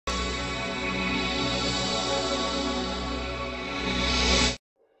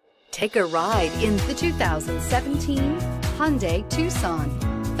Take a ride in the 2017 Hyundai Tucson.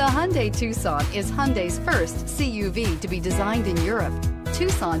 The Hyundai Tucson is Hyundai's first CUV to be designed in Europe.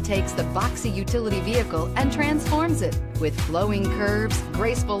 Tucson takes the boxy utility vehicle and transforms it. With flowing curves,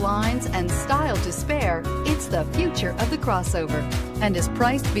 graceful lines, and style to spare, it's the future of the crossover and is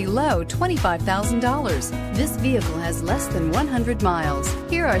priced below $25,000. This vehicle has less than 100 miles.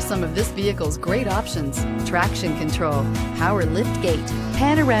 Here are some of this vehicle's great options: traction control, power liftgate,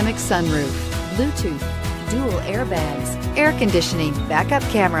 panoramic sunroof, Bluetooth, dual airbags, air conditioning, backup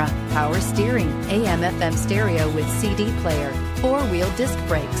camera, power steering, AM/FM stereo with CD player, four-wheel disc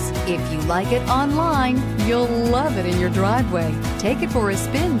brakes. If you like it online, you'll love it in your driveway. Take it for a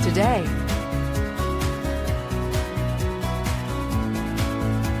spin today.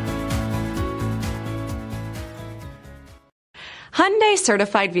 Hyundai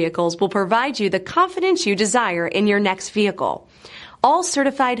certified vehicles will provide you the confidence you desire in your next vehicle. All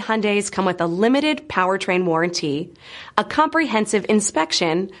certified Hyundais come with a limited powertrain warranty, a comprehensive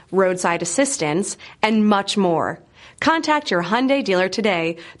inspection, roadside assistance, and much more. Contact your Hyundai dealer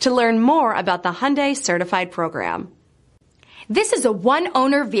today to learn more about the Hyundai Certified Program. This is a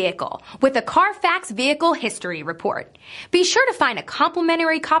one-owner vehicle with a Carfax Vehicle History Report. Be sure to find a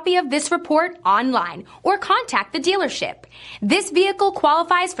complimentary copy of this report online or contact the dealership. This vehicle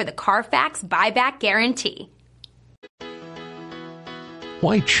qualifies for the Carfax Buyback Guarantee.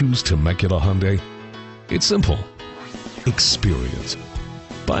 Why choose Temecula Hyundai? It's simple. Experience.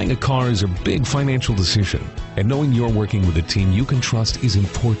 Buying a car is a big financial decision, and knowing you're working with a team you can trust is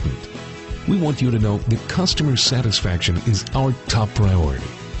important. We want you to know that customer satisfaction is our top priority.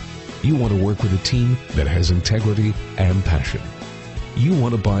 You want to work with a team that has integrity and passion. You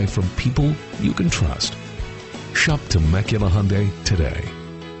want to buy from people you can trust. Shop Temecula Hyundai today.